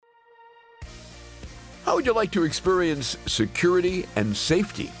How would you like to experience security and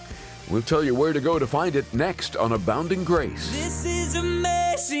safety? We'll tell you where to go to find it next on Abounding Grace. This is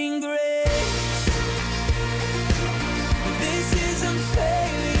amazing grace. This is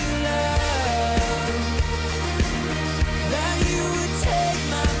unfailing love. That you would take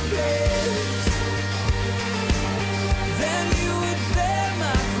my place. That you would bear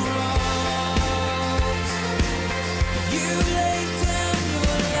my cross. You laid down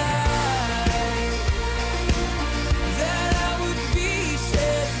your life. That I would be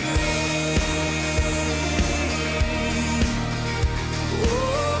set free.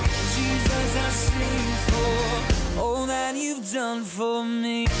 Oh, Jesus, I sing for all that you've done for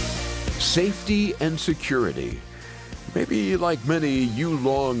me. Safety and security. Maybe like many, you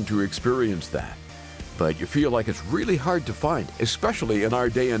long to experience that. But you feel like it's really hard to find, especially in our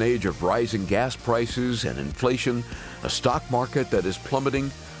day and age of rising gas prices and inflation, a stock market that is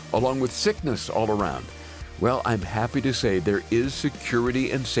plummeting, along with sickness all around. Well, I'm happy to say there is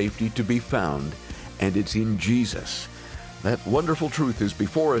security and safety to be found, and it's in Jesus. That wonderful truth is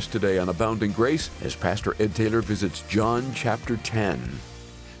before us today on Abounding Grace as Pastor Ed Taylor visits John chapter 10.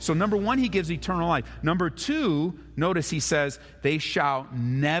 So number one, he gives eternal life. Number two, notice he says, they shall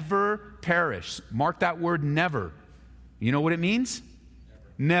never perish. Mark that word, never. You know what it means?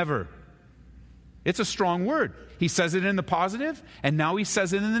 Never. It's a strong word. He says it in the positive, and now he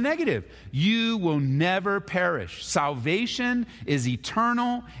says it in the negative. You will never perish. Salvation is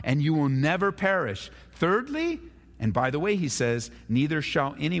eternal, and you will never perish. Thirdly, and by the way, he says, neither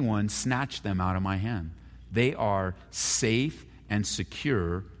shall anyone snatch them out of my hand. They are safe and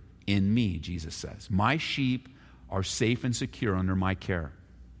secure in me, Jesus says. My sheep are safe and secure under my care.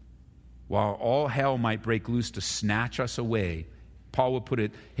 While all hell might break loose to snatch us away, Paul would put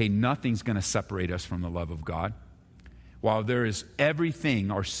it, hey, nothing's going to separate us from the love of God. While there is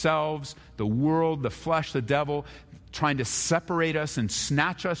everything, ourselves, the world, the flesh, the devil, trying to separate us and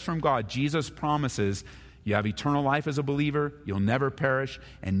snatch us from God, Jesus promises, you have eternal life as a believer, you'll never perish,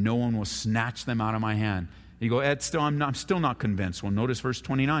 and no one will snatch them out of my hand. You go, Ed, I'm still not convinced. Well, notice verse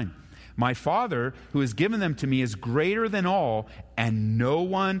 29. My Father, who has given them to me, is greater than all, and no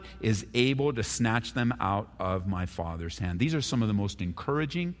one is able to snatch them out of my Father's hand. These are some of the most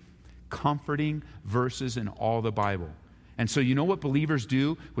encouraging, comforting verses in all the Bible. And so you know what believers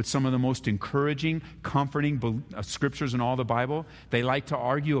do with some of the most encouraging, comforting scriptures in all the Bible? They like to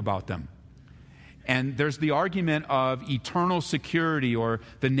argue about them. And there's the argument of eternal security or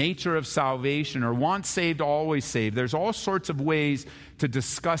the nature of salvation or once saved, always saved. There's all sorts of ways to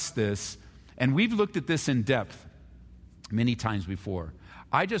discuss this. And we've looked at this in depth many times before.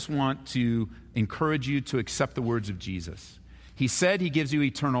 I just want to encourage you to accept the words of Jesus. He said he gives you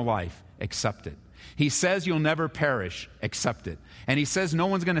eternal life. Accept it. He says you'll never perish. Accept it. And he says no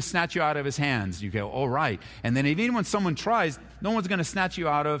one's going to snatch you out of his hands. You go, oh, right. And then even when someone tries, no one's going to snatch you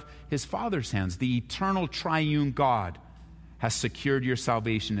out of his Father's hands. The eternal triune God has secured your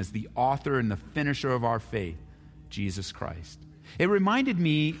salvation as the author and the finisher of our faith, Jesus Christ. It reminded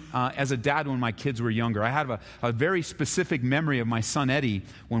me as a dad when my kids were younger. I have a very specific memory of my son Eddie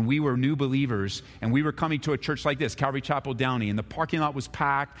when we were new believers and we were coming to a church like this, Calvary Chapel Downey, and the parking lot was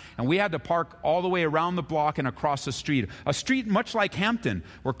packed and we had to park all the way around the block and across the street. A street much like Hampton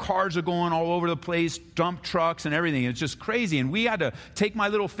where cars are going all over the place, dump trucks and everything. It's just crazy. And we had to take my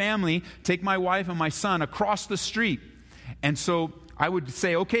little family, take my wife and my son across the street. And so I would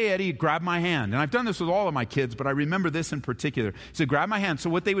say, okay, Eddie, grab my hand. And I've done this with all of my kids, but I remember this in particular. So grab my hand. So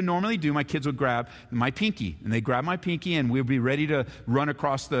what they would normally do, my kids would grab my pinky. And they'd grab my pinky and we'd be ready to run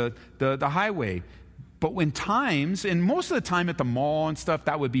across the highway. But when times, and most of the time at the mall and stuff,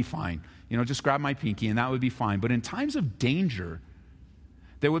 that would be fine. You know, just grab my pinky and that would be fine. But in times of danger,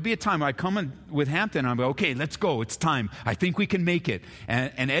 there would be a time I'd come in with Hampton and I'd go, okay, let's go. It's time. I think we can make it.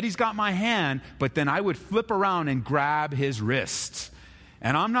 And Eddie's got my hand, but then I would flip around and grab his wrists.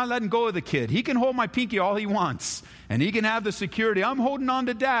 And I'm not letting go of the kid. He can hold my pinky all he wants. And he can have the security. I'm holding on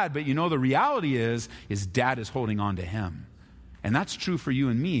to Dad. But you know, the reality is Dad is holding on to him. And that's true for you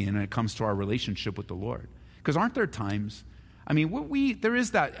and me when it comes to our relationship with the Lord. Because aren't there times, I mean, there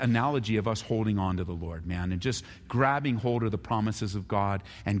is that analogy of us holding on to the Lord, man, and just grabbing hold of the promises of God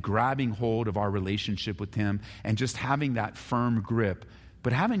and grabbing hold of our relationship with Him and just having that firm grip.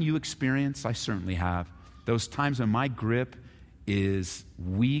 But haven't you experienced, I certainly have, those times when my grip is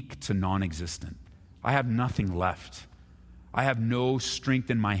weak to non-existent. I have nothing left. I have no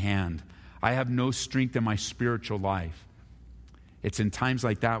strength in my hand. I have no strength in my spiritual life. It's in times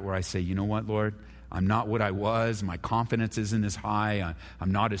like that where I say, you know what, Lord? I'm not what I was. My confidence isn't as high.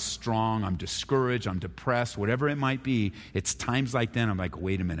 I'm not as strong. I'm discouraged. I'm depressed. Whatever it might be, it's times like that I'm like,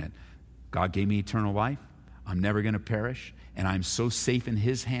 wait a minute. God gave me eternal life. I'm never going to perish. And I'm so safe in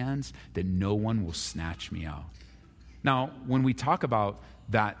his hands that no one will snatch me out. Now, when we talk about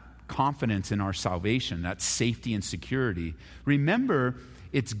that confidence in our salvation, that safety and security, remember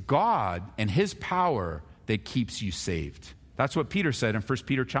it's God and his power that keeps you saved. That's what Peter said in 1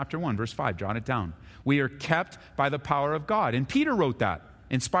 Peter chapter 1, verse 5. Jot it down. We are kept by the power of God. And Peter wrote that,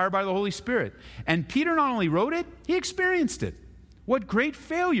 inspired by the Holy Spirit. And Peter not only wrote it, he experienced it. What great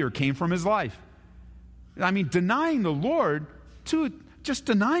failure came from his life. I mean, denying the Lord, just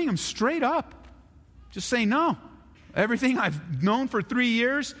denying him straight up. Just saying, no, everything I've known for 3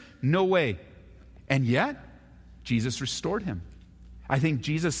 years, no way. And yet, Jesus restored him. I think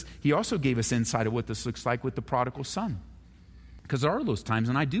Jesus, he also gave us insight of what this looks like with the prodigal son. Because there are those times,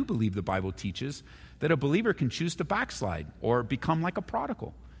 and I do believe the Bible teaches, that a believer can choose to backslide or become like a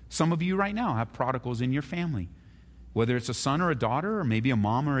prodigal. Some of you right now have prodigals in your family. Whether it's a son or a daughter or maybe a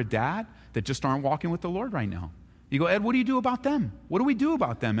mom or a dad that just aren't walking with the Lord right now. You go, Ed, what do you do about them? What do we do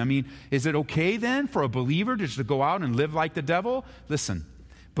about them? I mean, is it okay then for a believer just to go out and live like the devil? Listen,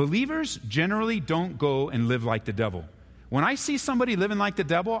 believers generally don't go and live like the devil. When I see somebody living like the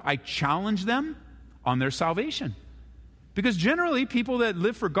devil, I challenge them on their salvation. Because generally, people that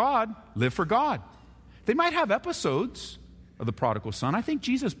live for God live for God. They might have episodes of the prodigal son. I think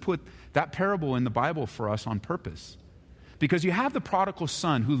Jesus put that parable in the Bible for us on purpose. Because you have the prodigal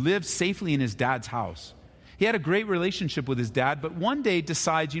son who lived safely in his dad's house. He had a great relationship with his dad, but one day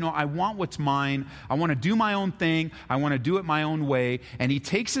decides, I want what's mine. I want to do my own thing. I want to do it my own way. And he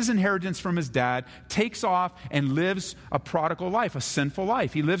takes his inheritance from his dad, takes off, and lives a prodigal life, a sinful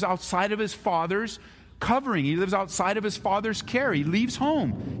life. He lives outside of his father's covering. He lives outside of his father's care. He leaves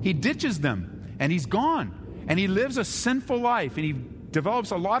home. He ditches them, and he's gone. And he lives a sinful life, and he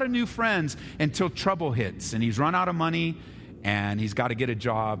develops a lot of new friends until trouble hits, and he's run out of money, and he's got to get a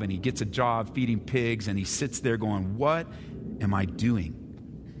job, and he gets a job feeding pigs, and he sits there going, what am I doing?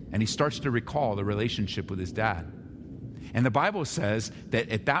 And he starts to recall the relationship with his dad. And the Bible says that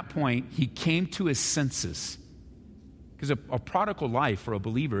at that point, he came to his senses. Because a prodigal life for a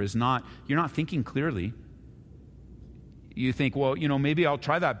believer is not, you're not thinking clearly. You think, well, maybe I'll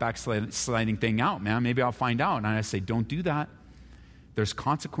try that backsliding thing out, man. Maybe I'll find out. And I say, don't do that. There's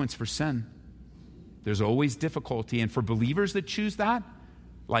consequence for sin. There's always difficulty. And for believers that choose that,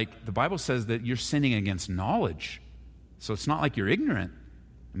 like the Bible says that you're sinning against knowledge. So it's not like you're ignorant.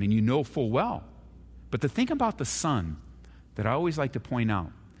 I mean, you know full well. But the thing about the son that I always like to point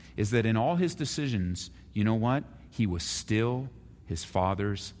out is that in all his decisions, you know what? He was still his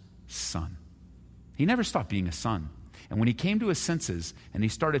father's son. He never stopped being a son. And when he came to his senses and he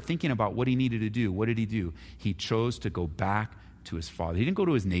started thinking about what he needed to do, what did he do? He chose to go back to his father. He didn't go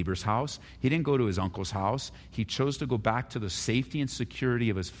to his neighbor's house. He didn't go to his uncle's house. He chose to go back to the safety and security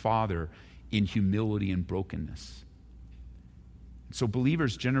of his father in humility and brokenness. So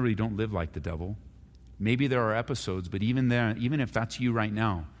believers generally don't live like the devil. Maybe there are episodes, but even if that's you right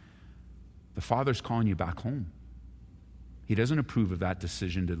now, the Father's calling you back home. He doesn't approve of that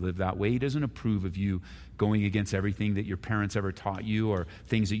decision to live that way. He doesn't approve of you going against everything that your parents ever taught you or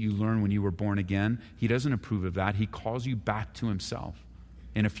things that you learned when you were born again. He doesn't approve of that. He calls you back to himself.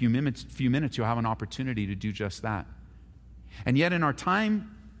 In a few minutes, you'll have an opportunity to do just that. And yet in our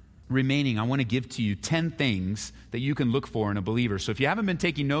time remaining, I want to give to you 10 things that you can look for in a believer. So if you haven't been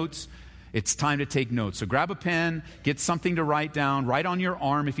taking notes, it's time to take notes. So grab a pen, get something to write down, write on your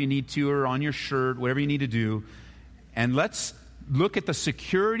arm if you need to, or on your shirt, whatever you need to do. And let's look at the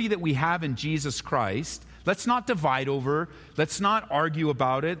security that we have in Jesus Christ. Let's not divide over. Let's not argue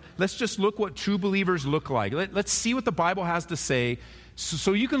about it. Let's just look what true believers look like. Let's see what the Bible has to say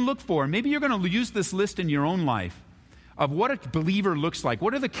so you can look for. Maybe you're going to use this list in your own life of what a believer looks like.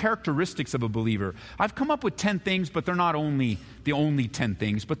 What are the characteristics of a believer? I've come up with 10 things, but they're not the only 10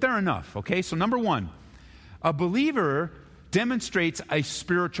 things, but they're enough, okay? So number one, a believer demonstrates a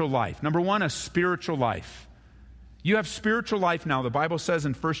spiritual life. Number one, a spiritual life. You have spiritual life now. The Bible says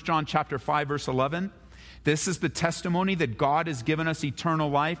in 1 John chapter 5, verse 11, this is the testimony that God has given us eternal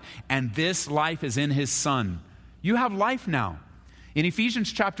life, and this life is in his Son. You have life now. In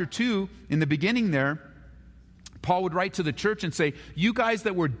Ephesians chapter 2, in the beginning there, Paul would write to the church and say, you guys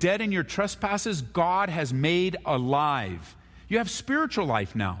that were dead in your trespasses, God has made alive. You have spiritual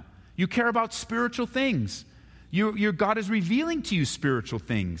life now. You care about spiritual things. Your God is revealing to you spiritual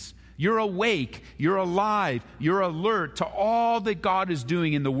things. You're awake, you're alive, you're alert to all that God is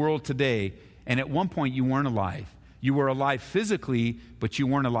doing in the world today. And at one point you weren't alive. You were alive physically, but you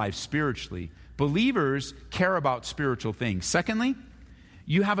weren't alive spiritually. Believers care about spiritual things. Secondly,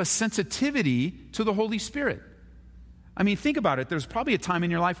 you have a sensitivity to the Holy Spirit. I mean, think about it. There's probably a time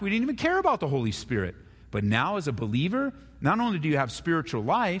in your life where you didn't even care about the Holy Spirit. But now as a believer, not only do you have spiritual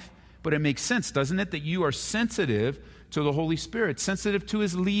life, but it makes sense, doesn't it, that you are sensitive to the Holy Spirit, sensitive to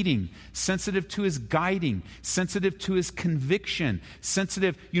His leading, sensitive to His guiding, sensitive to His conviction,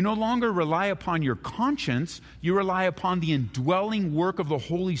 sensitive. You no longer rely upon your conscience, you rely upon the indwelling work of the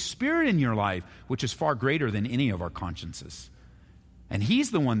Holy Spirit in your life, which is far greater than any of our consciences. And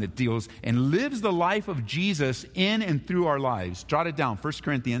He's the one that deals and lives the life of Jesus in and through our lives. Jot it down, 1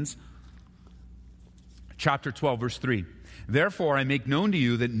 Corinthians chapter 12, verse 3. Therefore, I make known to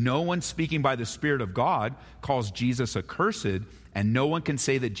you that no one speaking by the Spirit of God calls Jesus accursed, and no one can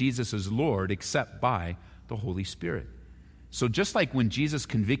say that Jesus is Lord except by the Holy Spirit. So just like when Jesus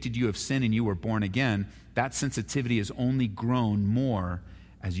convicted you of sin and you were born again, that sensitivity has only grown more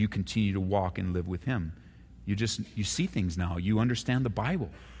as you continue to walk and live with Him. You see things now. You understand the Bible.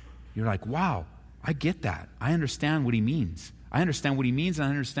 You're like, wow, I get that. I understand what He means. I understand what He means, and I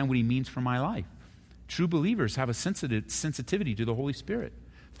understand what He means for my life. True believers have a sensitivity to the Holy Spirit.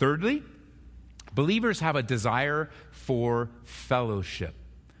 Thirdly, believers have a desire for fellowship.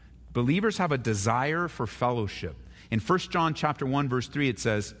 Believers have a desire for fellowship. In 1 John chapter 1, verse 3, it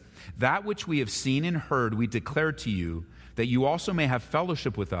says, "That which we have seen and heard we declare to you, that you also may have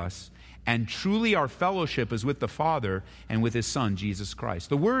fellowship with us. And truly our fellowship is with the Father and with His Son, Jesus Christ."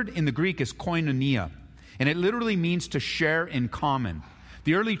 The word in the Greek is koinonia, and it literally means to share in common.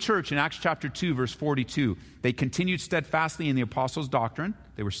 The early church in Acts chapter 2, verse 42, they continued steadfastly in the apostles' doctrine.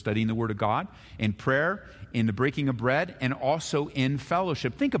 They were studying the Word of God, in prayer, in the breaking of bread, and also in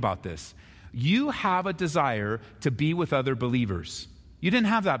fellowship. Think about this. You have a desire to be with other believers. You didn't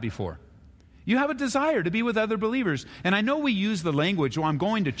have that before. You have a desire to be with other believers. And I know we use the language, well, I'm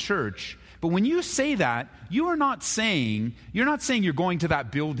going to church. But when you say that, you're not saying you're going to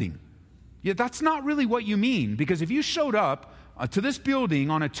that building. Yeah, that's not really what you mean. Because if you showed up to this building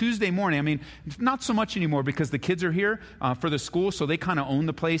on a Tuesday morning, I mean, not so much anymore because the kids are here for the school, so they kind of own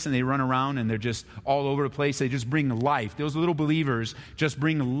the place and they run around and they're just all over the place. They just bring life. Those little believers just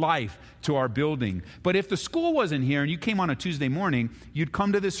bring life to our building. But if the school wasn't here and you came on a Tuesday morning, you'd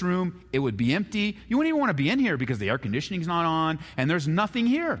come to this room, it would be empty. You wouldn't even want to be in here because the air conditioning's not on and there's nothing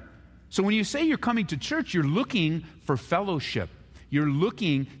here. So when you say you're coming to church, you're looking for fellowship. You're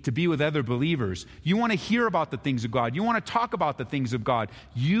looking to be with other believers. You want to hear about the things of God. You want to talk about the things of God.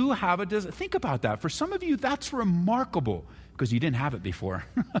 You have a desire. Think about that. For some of you, that's remarkable because you didn't have it before.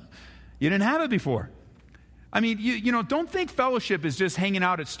 You didn't have it before. I mean, you know, don't think fellowship is just hanging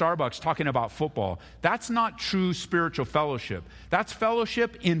out at Starbucks talking about football. That's not true spiritual fellowship. That's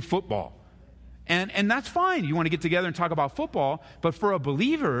fellowship in football. And that's fine. You want to get together and talk about football. But for a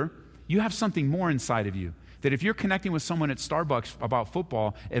believer, you have something more inside of you. That if you're connecting with someone at Starbucks about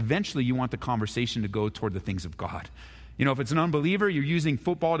football, eventually you want the conversation to go toward the things of God. You know, if it's an unbeliever, you're using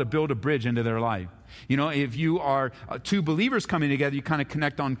football to build a bridge into their life. You know, if you are two believers coming together, you kind of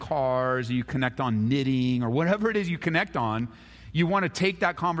connect on cars, or you connect on knitting, or whatever it is you connect on. You want to take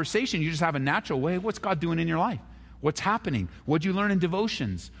that conversation. You just have a natural way. What's God doing in your life? What's happening? What'd you learn in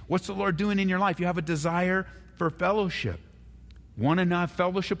devotions? What's the Lord doing in your life? You have a desire for fellowship. Want to have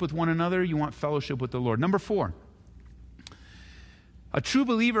fellowship with one another? You want fellowship with the Lord. Number 4, a true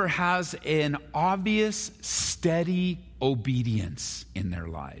believer has an obvious, steady obedience in their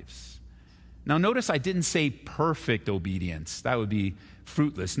lives. Now notice I didn't say perfect obedience. That would be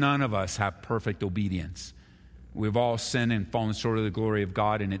fruitless. None of us have perfect obedience. We've all sinned and fallen short of the glory of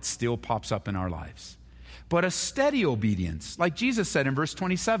God, and it still pops up in our lives. But a steady obedience, like Jesus said in verse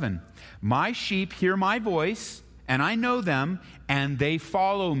 27, "My sheep hear my voice, and I know them, and they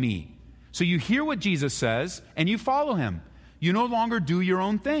follow me." So you hear what Jesus says, and you follow Him. You no longer do your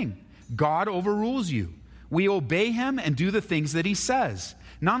own thing. God overrules you. We obey Him and do the things that He says.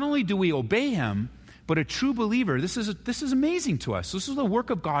 Not only do we obey Him, but a true believer, this is amazing to us. This is the work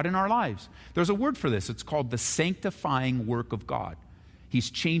of God in our lives. There's a word for this. It's called the sanctifying work of God. He's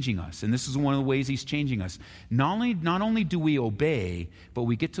changing us, and this is one of the ways He's changing us. Not only do we obey, but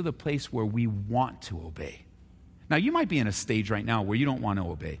we get to the place where we want to obey. Now, you might be in a stage right now where you don't want to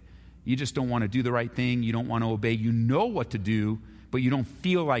obey. You just don't want to do the right thing. You don't want to obey. You know what to do, but you don't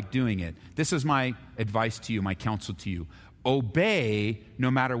feel like doing it. This is my advice to you, my counsel to you. Obey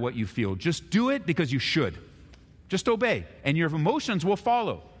no matter what you feel. Just do it because you should. Just obey, and your emotions will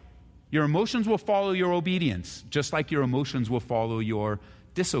follow. Your emotions will follow your obedience, just like your emotions will follow your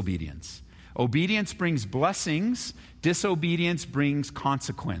disobedience. Obedience brings blessings. Disobedience brings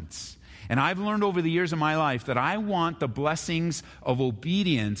consequence. And I've learned over the years of my life that I want the blessings of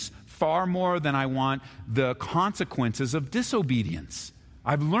obedience far more than I want the consequences of disobedience.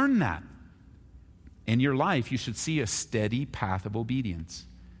 I've learned that. In your life, you should see a steady path of obedience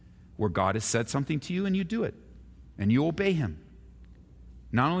where God has said something to you and you do it and you obey him.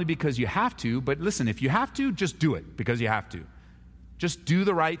 Not only because you have to, but listen, if you have to, just do it because you have to. Just do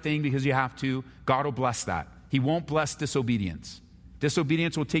the right thing because you have to. God will bless that. He won't bless disobedience.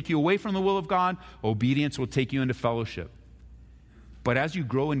 Disobedience will take you away from the will of God. Obedience will take you into fellowship. But as you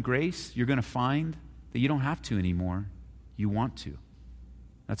grow in grace, you're going to find that you don't have to anymore. You want to.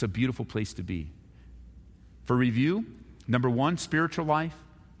 That's a beautiful place to be. For review, number 1, spiritual life.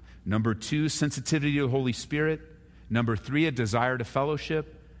 Number 2, sensitivity to the Holy Spirit. Number 3, a desire to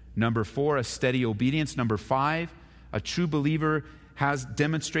fellowship. Number 4, a steady obedience. Number 5, a true believer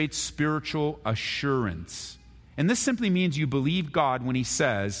demonstrates spiritual assurance. And this simply means you believe God when he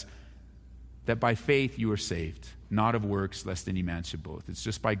says that by faith you are saved, not of works, lest any man should boast. It's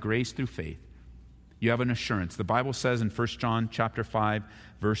just by grace through faith. You have an assurance. The Bible says in 1 John chapter 5,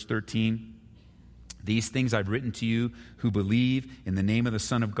 verse 13, these things I've written to you who believe in the name of the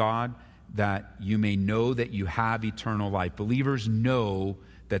Son of God, that you may know that you have eternal life. Believers know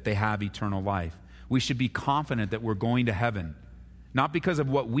that they have eternal life. We should be confident that we're going to heaven, not because of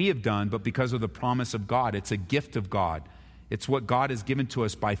what we have done, but because of the promise of God. It's a gift of God. It's what God has given to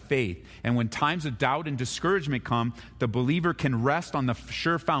us by faith. And when times of doubt and discouragement come, the believer can rest on the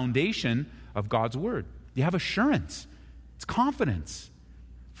sure foundation of God's word. You have assurance. It's confidence.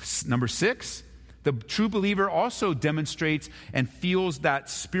 Number 6, the true believer also demonstrates and feels that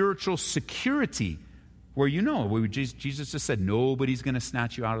spiritual security where Jesus just said, nobody's going to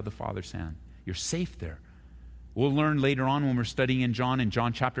snatch you out of the Father's hand. You're safe there. We'll learn later on when we're studying in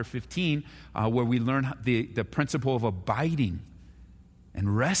John chapter 15, where we learn the principle of abiding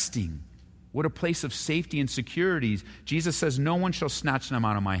and resting. What a place of safety and security. Jesus says, no one shall snatch them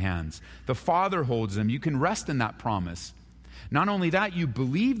out of my hands. The Father holds them. You can rest in that promise. Not only that, you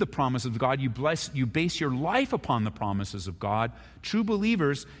believe the promise of God. You base your life upon the promises of God. True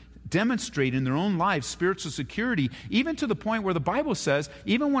believers demonstrate in their own lives spiritual security, even to the point where the Bible says,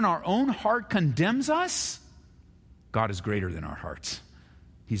 even when our own heart condemns us, God is greater than our hearts.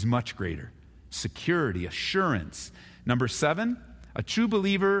 He's much greater. Security, assurance. Number 7, a true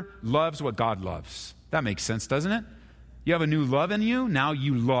believer loves what God loves. That makes sense, doesn't it? You have a new love in you. Now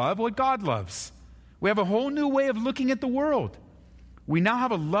you love what God loves. We have a whole new way of looking at the world. We now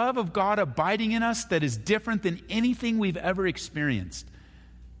have a love of God abiding in us that is different than anything we've ever experienced.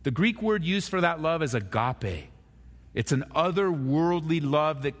 The Greek word used for that love is agape. It's an otherworldly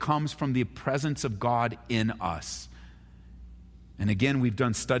love that comes from the presence of God in us. And again, we've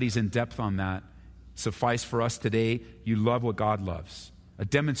done studies in depth on that. Suffice for us today, you love what God loves. A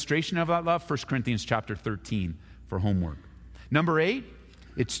demonstration of that love, 1 Corinthians chapter 13 for homework. Number 8,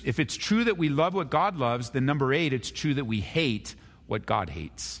 if it's true that we love what God loves, then number 8, it's true that we hate what God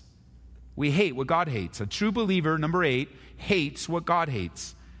hates. We hate what God hates. A true believer, number 8, hates what God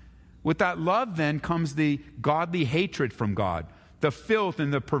hates. With that love then comes the godly hatred from God. The filth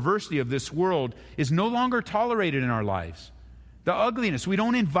and the perversity of this world is no longer tolerated in our lives. The ugliness, we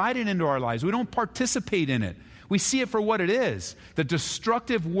don't invite it into our lives. We don't participate in it. We see it for what it is. The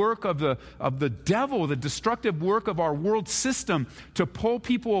destructive work of the devil, the destructive work of our world system to pull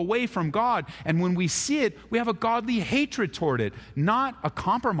people away from God. And when we see it, we have a godly hatred toward it, not a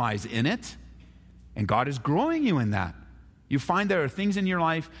compromise in it. And God is growing you in that. You find there are things in your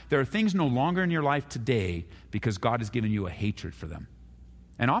life, there are things no longer in your life today because God has given you a hatred for them.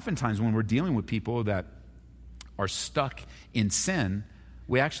 And oftentimes when we're dealing with people that are stuck in sin,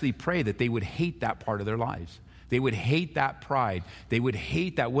 we actually pray that they would hate that part of their lives. They would hate that pride. They would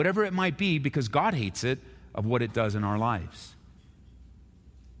hate that, whatever it might be, because God hates it, of what it does in our lives.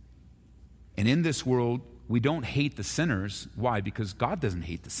 And in this world, we don't hate the sinners. Why? Because God doesn't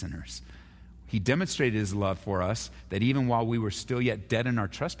hate the sinners. He demonstrated his love for us, that even while we were still yet dead in our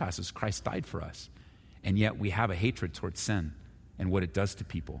trespasses, Christ died for us. And yet we have a hatred towards sin and what it does to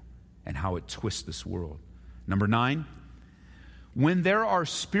people and how it twists this world. Number 9, when there are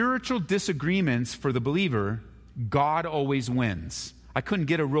spiritual disagreements for the believer, God always wins. I couldn't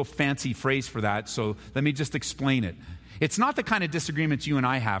get a real fancy phrase for that, so let me just explain it. It's not the kind of disagreements you and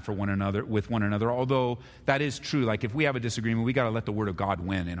I have with one another, although that is true. Like if we have a disagreement, we got to let the Word of God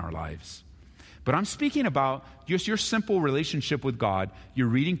win in our lives. But I'm speaking about just your simple relationship with God. You're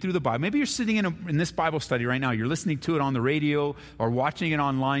reading through the Bible. Maybe you're sitting in this Bible study right now. You're listening to it on the radio or watching it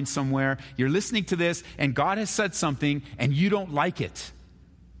online somewhere. You're listening to this, and God has said something, and you don't like it.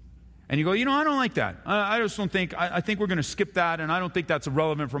 And you go, I don't like that. I just don't think, I think we're going to skip that, and I don't think that's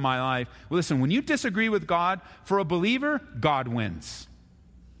relevant for my life. Well, listen, when you disagree with God, for a believer, God wins.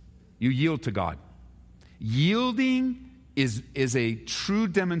 You yield to God. Yielding is a true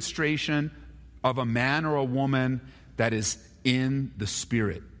demonstration of a man or a woman that is in the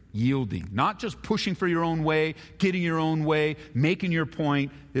Spirit, yielding, not just pushing for your own way, getting your own way, making your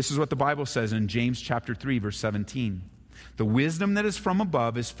point. This is what the Bible says in James chapter 3, verse 17. The wisdom that is from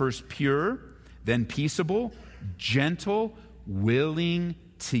above is first pure, then peaceable, gentle, willing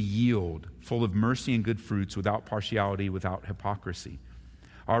to yield, full of mercy and good fruits, without partiality, without hypocrisy.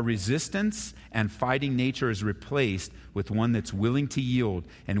 Our resistance and fighting nature is replaced with one that's willing to yield,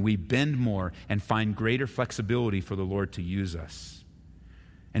 and we bend more and find greater flexibility for the Lord to use us.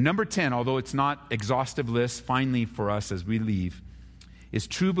 And number 10, although it's not exhaustive list, finally for us as we leave, is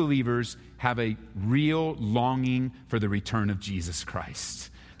true believers have a real longing for the return of Jesus Christ.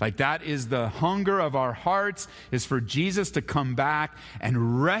 Like that is the hunger of our hearts, is for Jesus to come back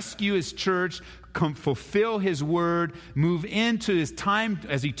and rescue his church, come fulfill his word, move into his time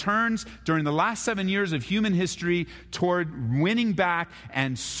as he turns during the last 7 years of human history toward winning back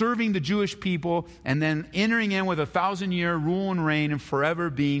and serving the Jewish people, and then entering in with 1,000-year rule and reign and forever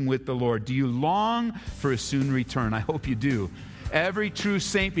being with the Lord. Do you long for a soon return? I hope you do. Every true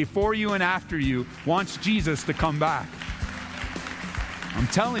saint before you and after you wants Jesus to come back. I'm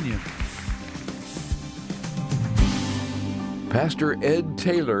telling you. Pastor Ed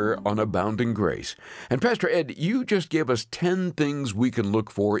Taylor on Abounding Grace. And Pastor Ed, you just gave us 10 things we can look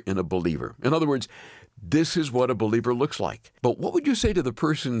for in a believer. In other words, this is what a believer looks like. But what would you say to the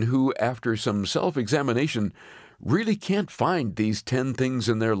person who, after some self-examination, really can't find these 10 things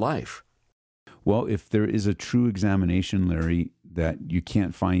in their life? Well, if there is a true examination, Larry, that you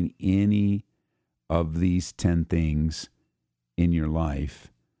can't find any of these 10 things in your life,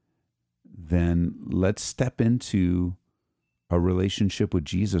 then let's step into a relationship with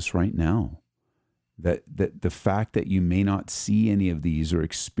Jesus right now. That the fact that you may not see any of these or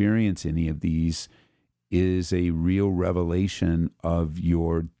experience any of these is a real revelation of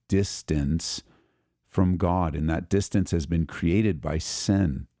your distance from God, and that distance has been created by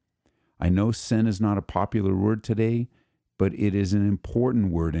sin. I know sin is not a popular word today, but it is an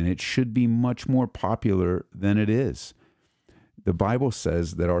important word, and it should be much more popular than it is. The Bible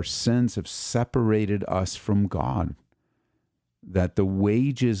says that our sins have separated us from God, that the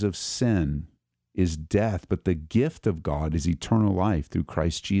wages of sin is death, but the gift of God is eternal life through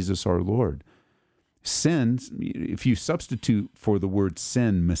Christ Jesus our Lord. Sin, if you substitute for the word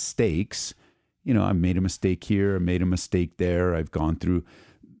sin mistakes, I made a mistake here, I made a mistake there, I've gone through.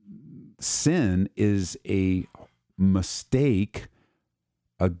 Sin is a mistake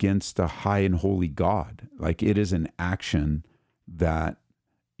against a high and holy God. Like it is an action that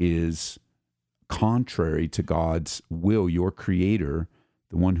is contrary to God's will, your creator,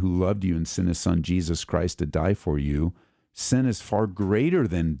 the one who loved you and sent his son Jesus Christ to die for you. Sin is far greater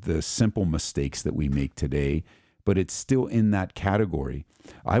than the simple mistakes that we make today, but it's still in that category.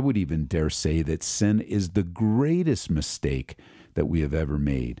 I would even dare say that sin is the greatest mistake that we have ever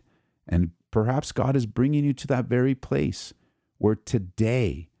made. And perhaps God is bringing you to that very place where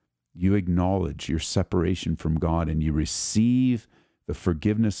today you acknowledge your separation from God and you receive the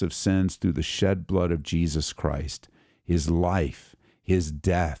forgiveness of sins through the shed blood of Jesus Christ. His life, his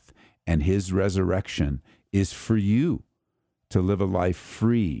death, and his resurrection is for you to live a life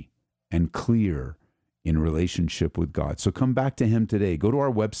free and clear in relationship with God. So come back to him today. Go to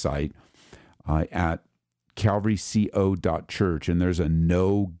our website at calvaryco.church, and there's a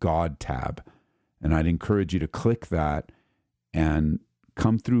Know God tab. And I'd encourage you to click that and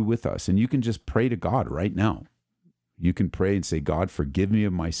come through with us. And you can just pray to God right now. You can pray and say, God, forgive me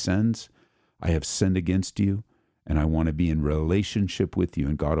of my sins. I have sinned against you, and I want to be in relationship with you.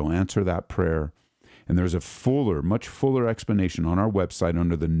 And God will answer that prayer. And there's a much fuller explanation on our website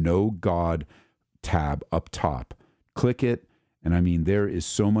under the Know God tab up top. Click it. And there is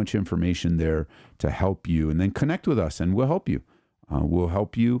so much information there to help you. And then connect with us, and we'll help you. We'll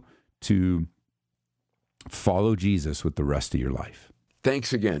help you to follow Jesus with the rest of your life.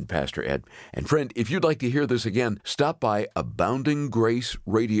 Thanks again, Pastor Ed. And friend, if you'd like to hear this again, stop by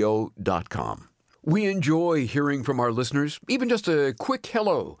aboundinggraceradio.com. We enjoy hearing from our listeners. Even just a quick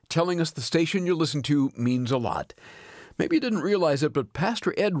hello telling us the station you listen to means a lot. Maybe you didn't realize it, but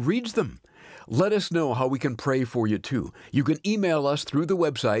Pastor Ed reads them. Let us know how we can pray for you too. You can email us through the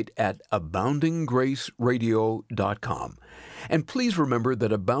website at aboundinggraceradio.com. And please remember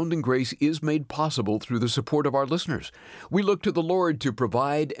that Abounding Grace is made possible through the support of our listeners. We look to the Lord to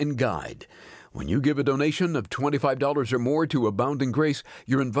provide and guide. When you give a donation of $25 or more to Abounding Grace,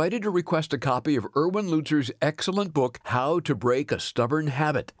 you're invited to request a copy of Erwin Lutzer's excellent book, How to Break a Stubborn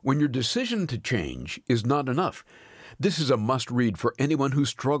Habit, When Your Decision to Change is Not Enough. This is a must-read for anyone who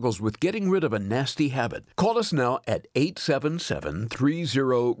struggles with getting rid of a nasty habit. Call us now at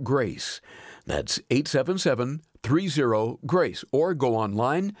 877-30-GRACE. That's 877-30-GRACE, or go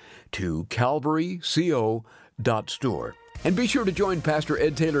online to calvaryco.store. And be sure to join Pastor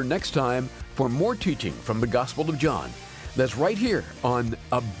Ed Taylor next time for more teaching from the Gospel of John. That's right here on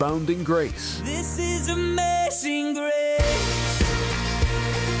Abounding Grace. This is amazing grace.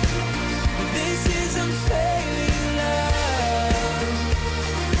 This is unfailing love.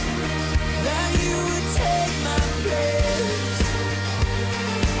 That you would take my place.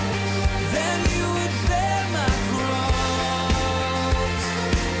 That you would bear my cross.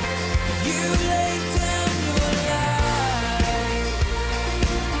 You laid down your life.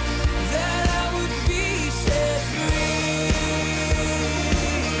 That I would be set free.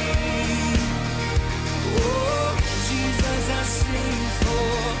 Oh, Jesus, I sing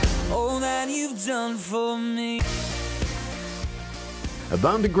for all that you've done for me.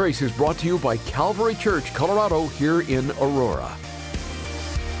 Abounding Grace is brought to you by Calvary Church, Colorado, here in Aurora.